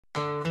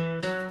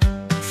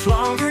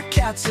Flounder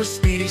cat's a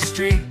speedy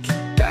streak,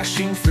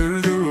 dashing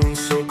through the room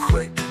so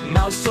quick.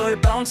 Mouse toy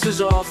bounces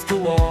off the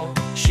wall,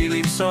 she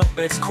leaps up,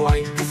 it's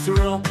quite the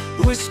thrill.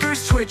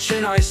 Whiskers twitch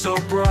and eyes so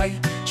bright,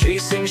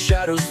 chasing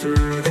shadows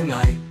through the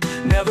night.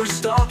 Never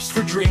stops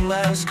for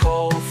dreamland's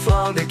call.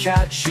 Flounder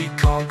cat, she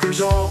conquers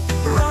all.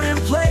 Run and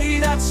play,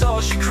 that's all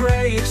she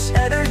craves.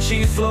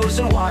 Energy flows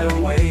in wild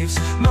waves.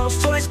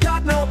 Mouse toy's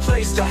got no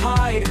place to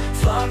hide.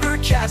 Flounder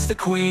cat's the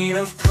queen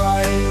of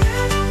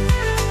pride.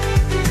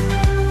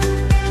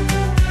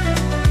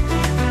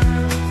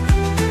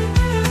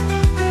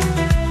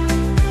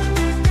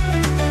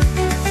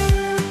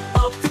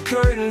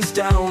 Curtains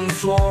down the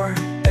floor,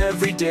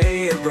 every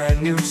day a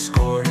brand new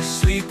score.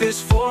 Sleep is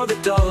for the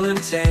dull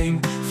and tame.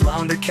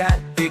 Flounder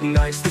cat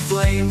ignites the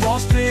flame.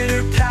 Walls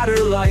pitter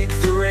patter like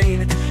the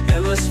rain.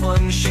 Endless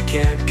fun she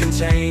can't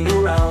contain.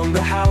 Around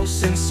the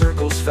house in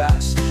circles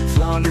fast.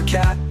 Flounder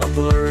cat, a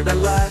bird at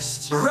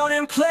last. Run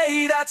and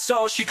play, that's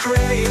all she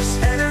craves.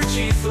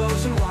 Energy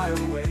flows in wild